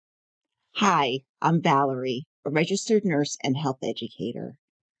Hi, I'm Valerie, a registered nurse and health educator.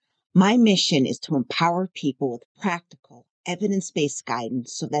 My mission is to empower people with practical, evidence-based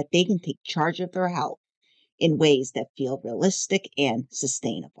guidance so that they can take charge of their health in ways that feel realistic and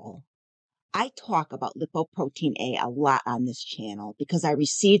sustainable. I talk about lipoprotein A lot on this channel because I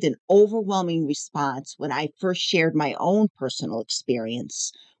received an overwhelming response when I first shared my own personal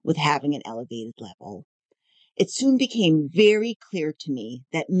experience with having an elevated level. It soon became very clear to me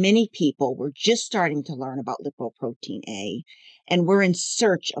that many people were just starting to learn about lipoprotein A and were in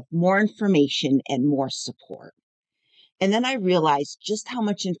search of more information and more support. And then I realized just how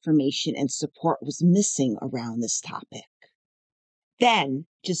much information and support was missing around this topic. Then,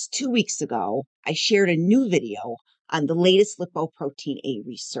 just 2 weeks ago, I shared a new video on the latest lipoprotein A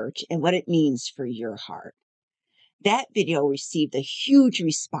research and what it means for your heart. That video received a huge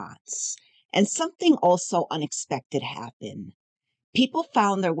response, and something also unexpected happened. People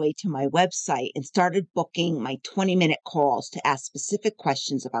found their way to my website and started booking my 20-minute calls to ask specific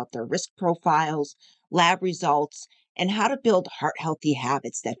questions about their risk profiles, lab results, and how to build heart-healthy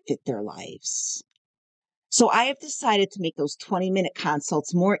habits that fit their lives. So I have decided to make those 20-minute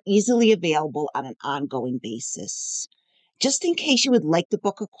consults more easily available on an ongoing basis. Just in case you would like to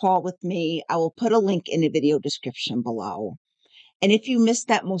book a call with me, I will put a link in the video description below. And if you missed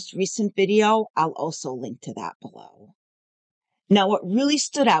that most recent video, I'll also link to that below. Now, what really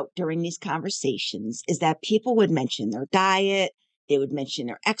stood out during these conversations is that people would mention their diet, they would mention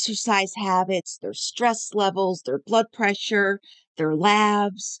their exercise habits, their stress levels, their blood pressure, their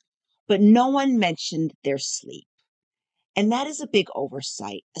labs, but no one mentioned their sleep. And that is a big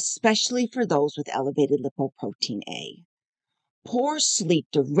oversight, especially for those with elevated lipoprotein A. Poor sleep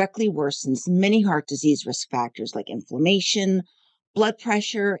directly worsens many heart disease risk factors like inflammation, blood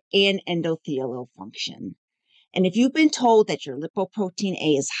pressure, and endothelial function. And if you've been told that your lipoprotein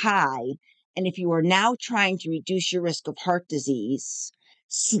A is high, and if you are now trying to reduce your risk of heart disease,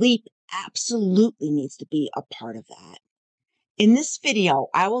 sleep absolutely needs to be a part of that. In this video,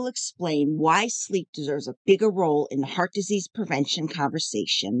 I will explain why sleep deserves a bigger role in the heart disease prevention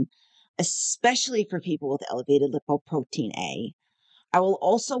conversation, especially for people with elevated lipoprotein A. I will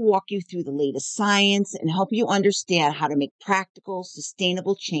also walk you through the latest science and help you understand how to make practical,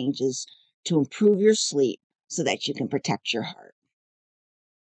 sustainable changes to improve your sleep so that you can protect your heart.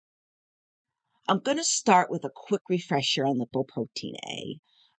 I'm going to start with a quick refresher on lipoprotein A.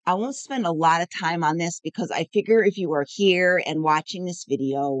 I won't spend a lot of time on this because I figure if you are here and watching this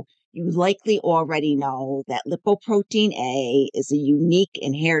video, you likely already know that lipoprotein A is a unique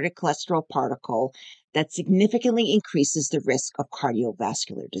inherited cholesterol particle that significantly increases the risk of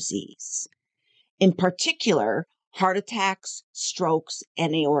cardiovascular disease. In particular, heart attacks, strokes,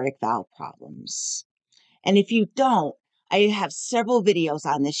 and aortic valve problems. And if you don't, I have several videos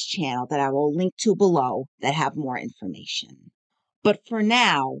on this channel that I will link to below that have more information. But for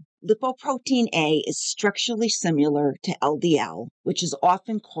now, lipoprotein A is structurally similar to LDL, which is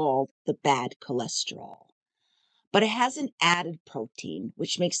often called the bad cholesterol. But it has an added protein,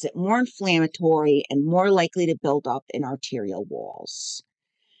 which makes it more inflammatory and more likely to build up in arterial walls.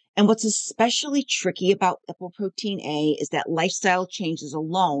 And what's especially tricky about lipoprotein A is that lifestyle changes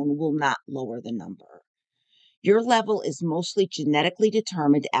alone will not lower the number. Your level is mostly genetically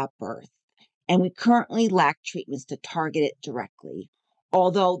determined at birth, and we currently lack treatments to target it directly,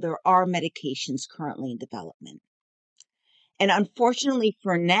 although there are medications currently in development. And unfortunately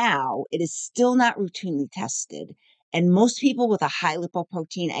for now, it is still not routinely tested, and most people with a high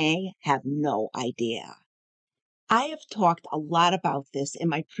lipoprotein A have no idea. I have talked a lot about this in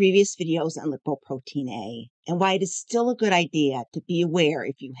my previous videos on lipoprotein A and why it is still a good idea to be aware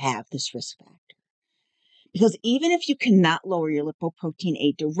if you have this risk factor. Because even if you cannot lower your lipoprotein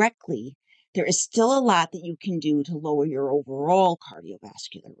A directly, there is still a lot that you can do to lower your overall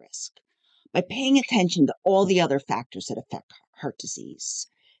cardiovascular risk by paying attention to all the other factors that affect heart disease.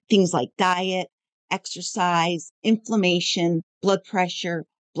 Things like diet, exercise, inflammation, blood pressure,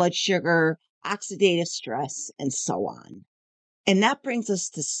 blood sugar, oxidative stress, and so on. And that brings us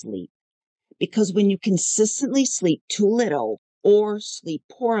to sleep. Because when you consistently sleep too little or sleep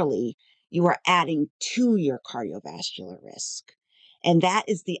poorly, you are adding to your cardiovascular risk. And that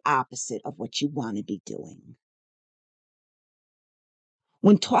is the opposite of what you want to be doing.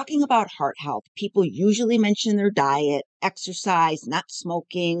 When talking about heart health, people usually mention their diet, exercise, not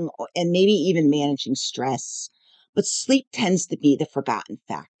smoking, and maybe even managing stress. But sleep tends to be the forgotten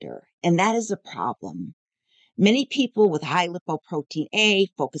factor, and that is a problem. Many people with high lipoprotein A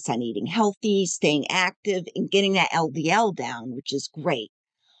focus on eating healthy, staying active, and getting that LDL down, which is great.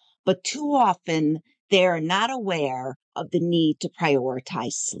 But too often, they are not aware of the need to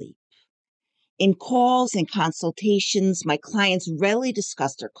prioritize sleep. In calls and consultations, my clients readily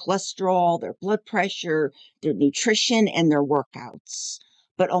discuss their cholesterol, their blood pressure, their nutrition, and their workouts,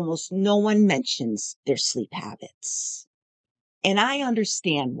 but almost no one mentions their sleep habits. And I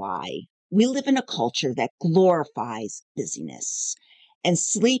understand why. We live in a culture that glorifies busyness, and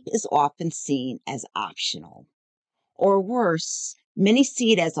sleep is often seen as optional. Or worse, many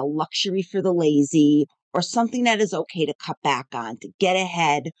see it as a luxury for the lazy or something that is okay to cut back on to get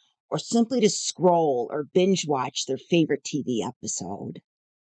ahead or simply to scroll or binge watch their favorite TV episode.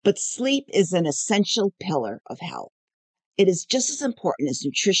 But sleep is an essential pillar of health. It is just as important as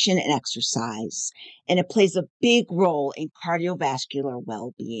nutrition and exercise, and it plays a big role in cardiovascular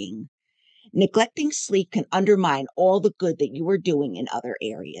well-being. Neglecting sleep can undermine all the good that you are doing in other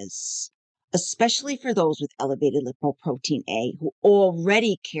areas, especially for those with elevated lipoprotein A who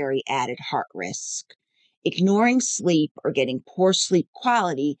already carry added heart risk. Ignoring sleep or getting poor sleep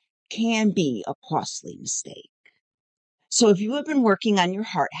quality can be a costly mistake. So if you have been working on your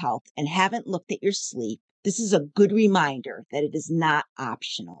heart health and haven't looked at your sleep, this is a good reminder that it is not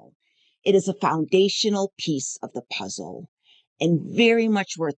optional. It is a foundational piece of the puzzle and very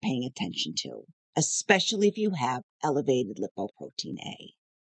much worth paying attention to, especially if you have elevated lipoprotein A.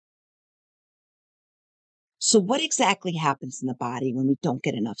 So what exactly happens in the body when we don't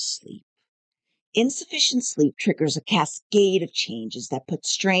get enough sleep? Insufficient sleep triggers a cascade of changes that put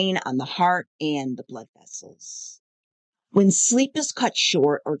strain on the heart and the blood vessels. When sleep is cut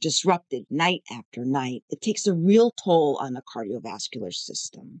short or disrupted night after night, it takes a real toll on the cardiovascular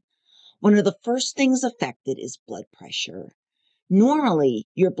system. One of the first things affected is blood pressure. Normally,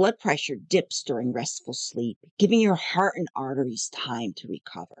 your blood pressure dips during restful sleep, giving your heart and arteries time to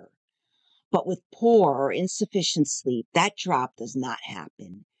recover. But with poor or insufficient sleep, that drop does not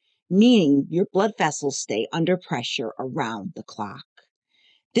happen, meaning your blood vessels stay under pressure around the clock.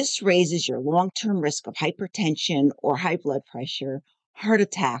 This raises your long-term risk of hypertension or high blood pressure, heart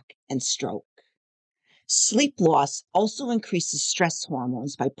attack, and stroke. Sleep loss also increases stress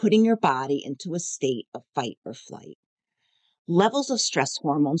hormones by putting your body into a state of fight or flight. Levels of stress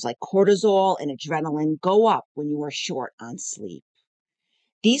hormones like cortisol and adrenaline go up when you are short on sleep.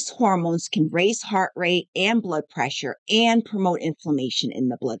 These hormones can raise heart rate and blood pressure and promote inflammation in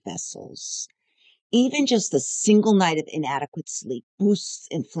the blood vessels. Even just a single night of inadequate sleep boosts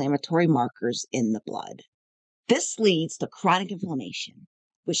inflammatory markers in the blood. This leads to chronic inflammation,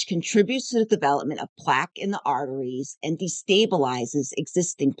 which contributes to the development of plaque in the arteries and destabilizes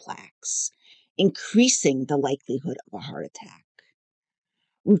existing plaques, increasing the likelihood of a heart attack.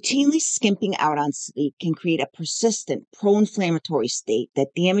 Routinely skimping out on sleep can create a persistent pro-inflammatory state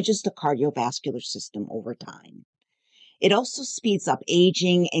that damages the cardiovascular system over time. It also speeds up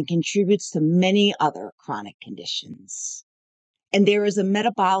aging and contributes to many other chronic conditions. And there is a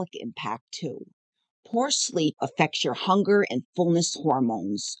metabolic impact too. Poor sleep affects your hunger and fullness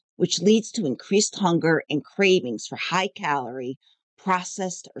hormones, which leads to increased hunger and cravings for high-calorie,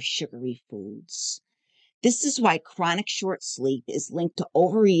 processed, or sugary foods. This is why chronic short sleep is linked to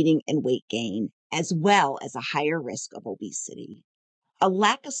overeating and weight gain, as well as a higher risk of obesity. A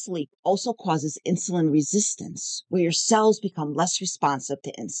lack of sleep also causes insulin resistance, where your cells become less responsive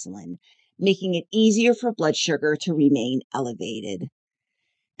to insulin, making it easier for blood sugar to remain elevated.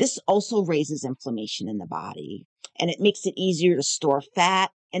 This also raises inflammation in the body, and it makes it easier to store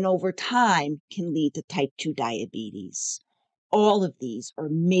fat, and over time can lead to type 2 diabetes. All of these are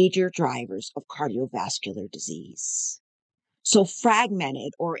major drivers of cardiovascular disease. So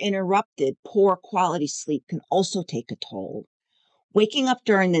fragmented or interrupted poor quality sleep can also take a toll. Waking up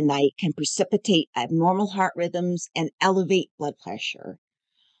during the night can precipitate abnormal heart rhythms and elevate blood pressure.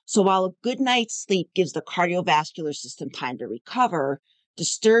 So while a good night's sleep gives the cardiovascular system time to recover,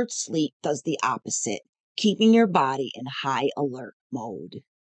 disturbed sleep does the opposite, keeping your body in high alert mode.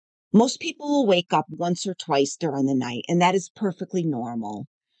 Most people will wake up once or twice during the night, and that is perfectly normal.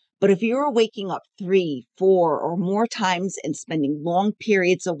 But if you're waking up 3, 4, or more times and spending long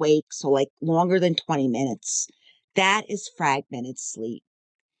periods awake, so like longer than 20 minutes, that is fragmented sleep.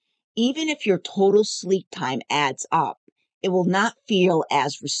 Even if your total sleep time adds up, it will not feel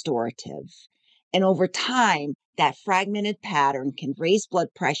as restorative. And over time, that fragmented pattern can raise blood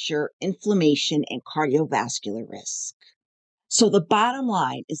pressure, inflammation, and cardiovascular risk. So the bottom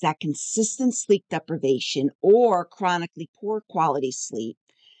line is that consistent sleep deprivation or chronically poor quality sleep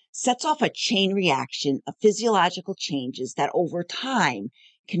sets off a chain reaction of physiological changes that over time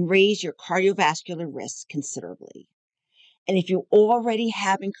can raise your cardiovascular risk considerably. And if you already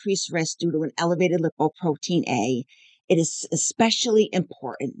have increased risk due to an elevated lipoprotein A, it is especially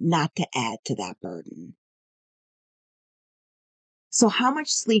important not to add to that burden. So how much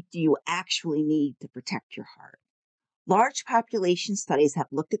sleep do you actually need to protect your heart? Large population studies have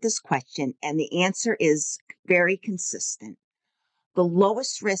looked at this question, and the answer is very consistent. The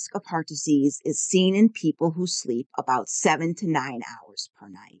lowest risk of heart disease is seen in people who sleep about 7 to 9 hours per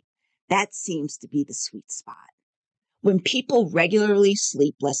night. That seems to be the sweet spot. When people regularly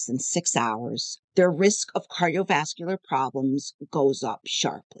sleep less than 6 hours, their risk of cardiovascular problems goes up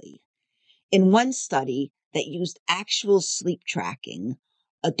sharply. In one study that used actual sleep tracking,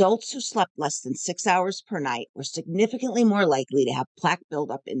 adults who slept less than 6 hours per night were significantly more likely to have plaque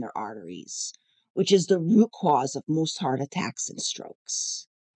buildup in their arteries, which is the root cause of most heart attacks and strokes.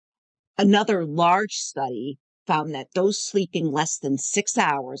 Another large study found that those sleeping less than 6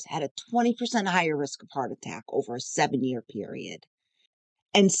 hours had a 20% higher risk of heart attack over a 7-year period.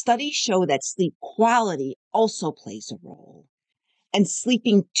 And studies show that sleep quality also plays a role. And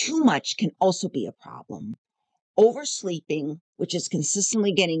sleeping too much can also be a problem. Oversleeping, which is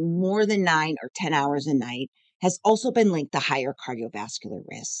consistently getting more than 9 or 10 hours a night, has also been linked to higher cardiovascular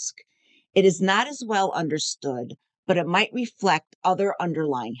risk. It is not as well understood, but it might reflect other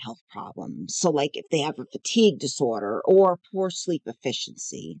underlying health problems. So like if they have a fatigue disorder or poor sleep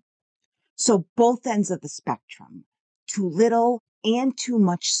efficiency. So both ends of the spectrum, too little and too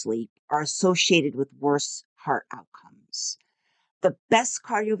much sleep, are associated with worse heart outcomes. The best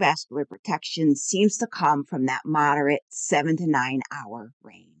cardiovascular protection seems to come from that moderate 7 to 9 hour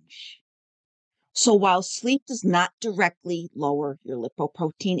range. So while sleep does not directly lower your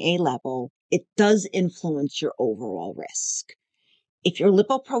lipoprotein A level, it does influence your overall risk. If your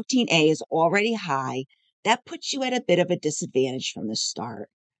lipoprotein A is already high, that puts you at a bit of a disadvantage from the start.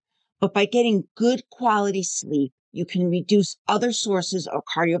 But by getting good quality sleep, you can reduce other sources of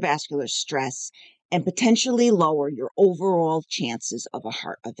cardiovascular stress and potentially lower your overall chances of a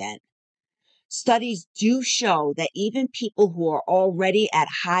heart event. Studies do show that even people who are already at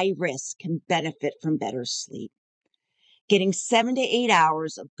high risk can benefit from better sleep. Getting 7 to 8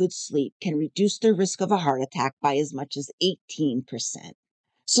 hours of good sleep can reduce the risk of a heart attack by as much as 18%.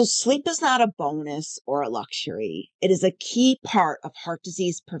 So sleep is not a bonus or a luxury. It is a key part of heart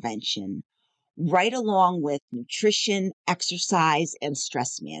disease prevention, right along with nutrition, exercise, and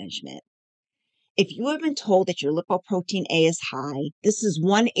stress management. If you have been told that your lipoprotein A is high, this is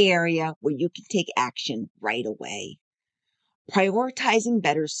one area where you can take action right away. Prioritizing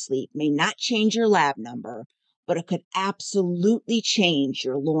better sleep may not change your lab number, but it could absolutely change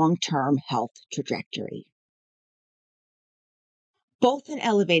your long-term health trajectory. Both an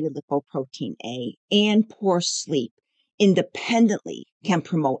elevated lipoprotein A and poor sleep independently can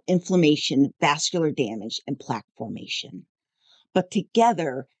promote inflammation, vascular damage, and plaque formation. But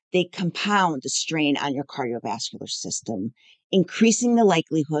together, they compound the strain on your cardiovascular system, increasing the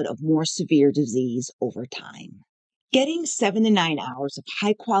likelihood of more severe disease over time. Getting 7 to 9 hours of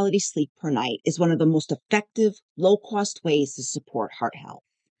high quality sleep per night is one of the most effective, low cost ways to support heart health.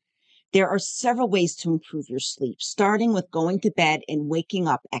 There are several ways to improve your sleep, starting with going to bed and waking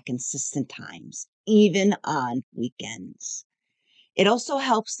up at consistent times, even on weekends. It also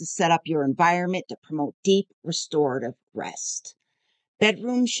helps to set up your environment to promote deep, restorative rest.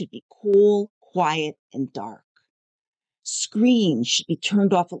 Bedrooms should be cool, quiet, and dark. Screens should be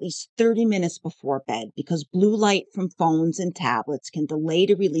turned off at least 30 minutes before bed because blue light from phones and tablets can delay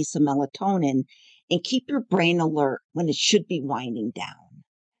the release of melatonin and keep your brain alert when it should be winding down.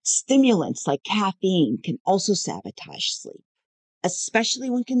 Stimulants like caffeine can also sabotage sleep,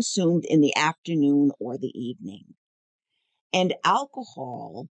 especially when consumed in the afternoon or the evening. And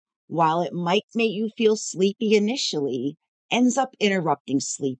alcohol, while it might make you feel sleepy initially, ends up interrupting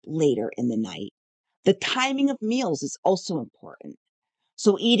sleep later in the night. The timing of meals is also important.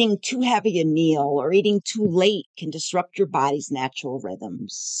 So eating too heavy a meal or eating too late can disrupt your body's natural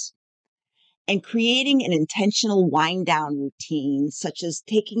rhythms. And creating an intentional wind down routine, such as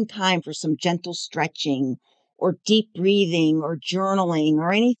taking time for some gentle stretching or deep breathing or journaling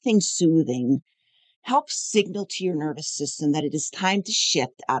or anything soothing, helps signal to your nervous system that it is time to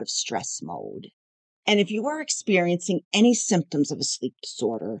shift out of stress mode. And if you are experiencing any symptoms of a sleep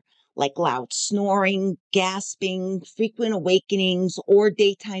disorder, like loud snoring, gasping, frequent awakenings, or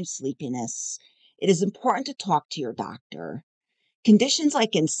daytime sleepiness, it is important to talk to your doctor. Conditions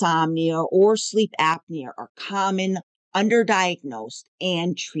like insomnia or sleep apnea are common, underdiagnosed,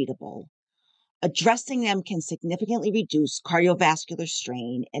 and treatable. Addressing them can significantly reduce cardiovascular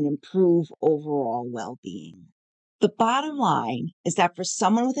strain and improve overall well-being. The bottom line is that for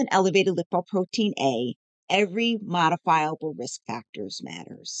someone with an elevated lipoprotein A, every modifiable risk factor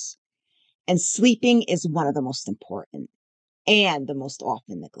matters. And sleeping is one of the most important and the most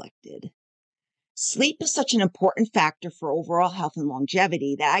often neglected. Sleep is such an important factor for overall health and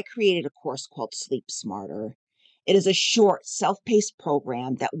longevity that I created a course called Sleep Smarter. It is a short, self-paced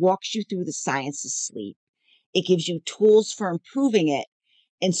program that walks you through the science of sleep. It gives you tools for improving it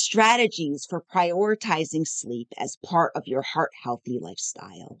and strategies for prioritizing sleep as part of your heart-healthy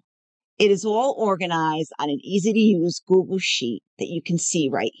lifestyle. It is all organized on an easy-to-use Google Sheet that you can see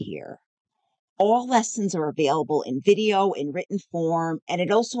right here. All lessons are available in video and written form, and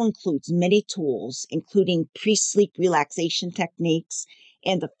it also includes many tools, including pre-sleep relaxation techniques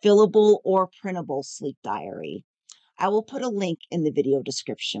and a fillable or printable sleep diary. I will put a link in the video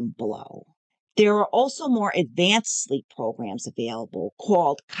description below. There are also more advanced sleep programs available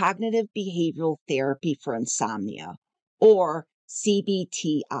called Cognitive Behavioral Therapy for Insomnia, or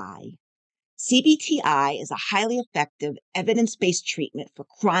CBTI. CBTI is a highly effective, evidence-based treatment for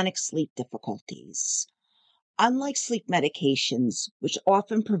chronic sleep difficulties. Unlike sleep medications, which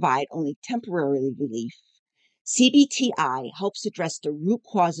often provide only temporary relief, CBTI helps address the root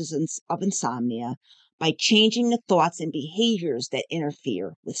causes of insomnia by changing the thoughts and behaviors that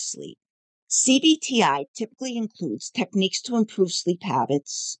interfere with sleep. CBTI typically includes techniques to improve sleep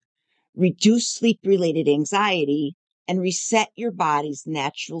habits, reduce sleep-related anxiety, and reset your body's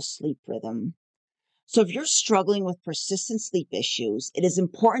natural sleep rhythm. So if you're struggling with persistent sleep issues, it is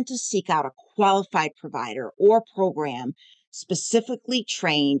important to seek out a qualified provider or program specifically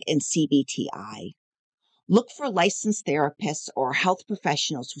trained in CBTI. Look for licensed therapists or health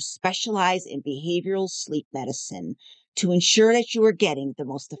professionals who specialize in behavioral sleep medicine to ensure that you are getting the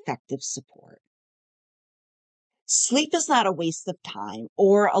most effective support. Sleep is not a waste of time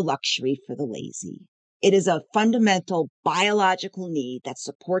or a luxury for the lazy. It is a fundamental biological need that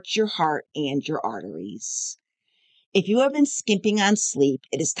supports your heart and your arteries. If you have been skimping on sleep,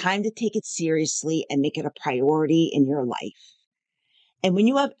 it is time to take it seriously and make it a priority in your life. And when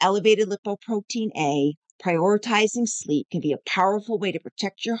you have elevated lipoprotein A, prioritizing sleep can be a powerful way to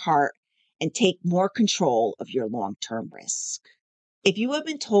protect your heart and take more control of your long-term risk. If you have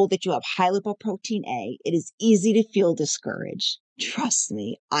been told that you have high lipoprotein A, it is easy to feel discouraged. Trust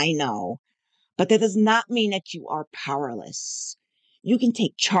me, I know. But that does not mean that you are powerless. You can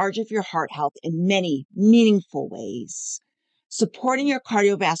take charge of your heart health in many meaningful ways. Supporting your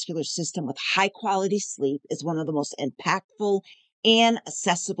cardiovascular system with high-quality sleep is one of the most impactful and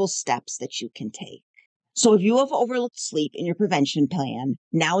accessible steps that you can take. So if you have overlooked sleep in your prevention plan,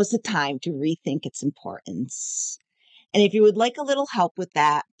 now is the time to rethink its importance. And if you would like a little help with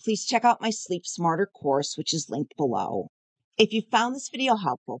that, please check out my Sleep Smarter course, which is linked below. If you found this video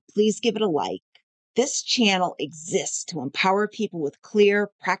helpful, please give it a like. This channel exists to empower people with clear,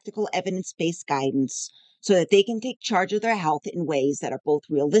 practical, evidence-based guidance so that they can take charge of their health in ways that are both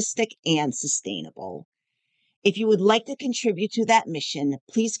realistic and sustainable. If you would like to contribute to that mission,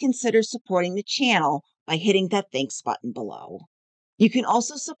 please consider supporting the channel by hitting that thanks button below. You can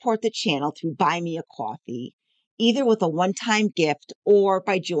also support the channel through Buy Me a Coffee, either with a one-time gift or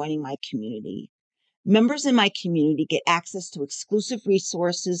by joining my community. Members in my community get access to exclusive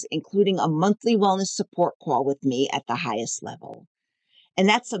resources, including a monthly wellness support call with me at the highest level. And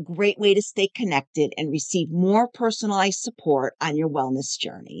that's a great way to stay connected and receive more personalized support on your wellness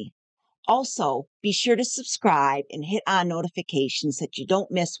journey. Also, be sure to subscribe and hit on notifications so that you don't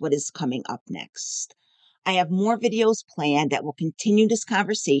miss what is coming up next. I have more videos planned that will continue this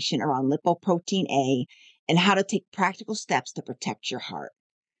conversation around lipoprotein A and how to take practical steps to protect your heart.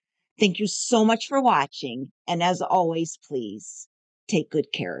 Thank you so much for watching, and as always, please take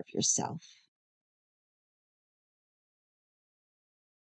good care of yourself.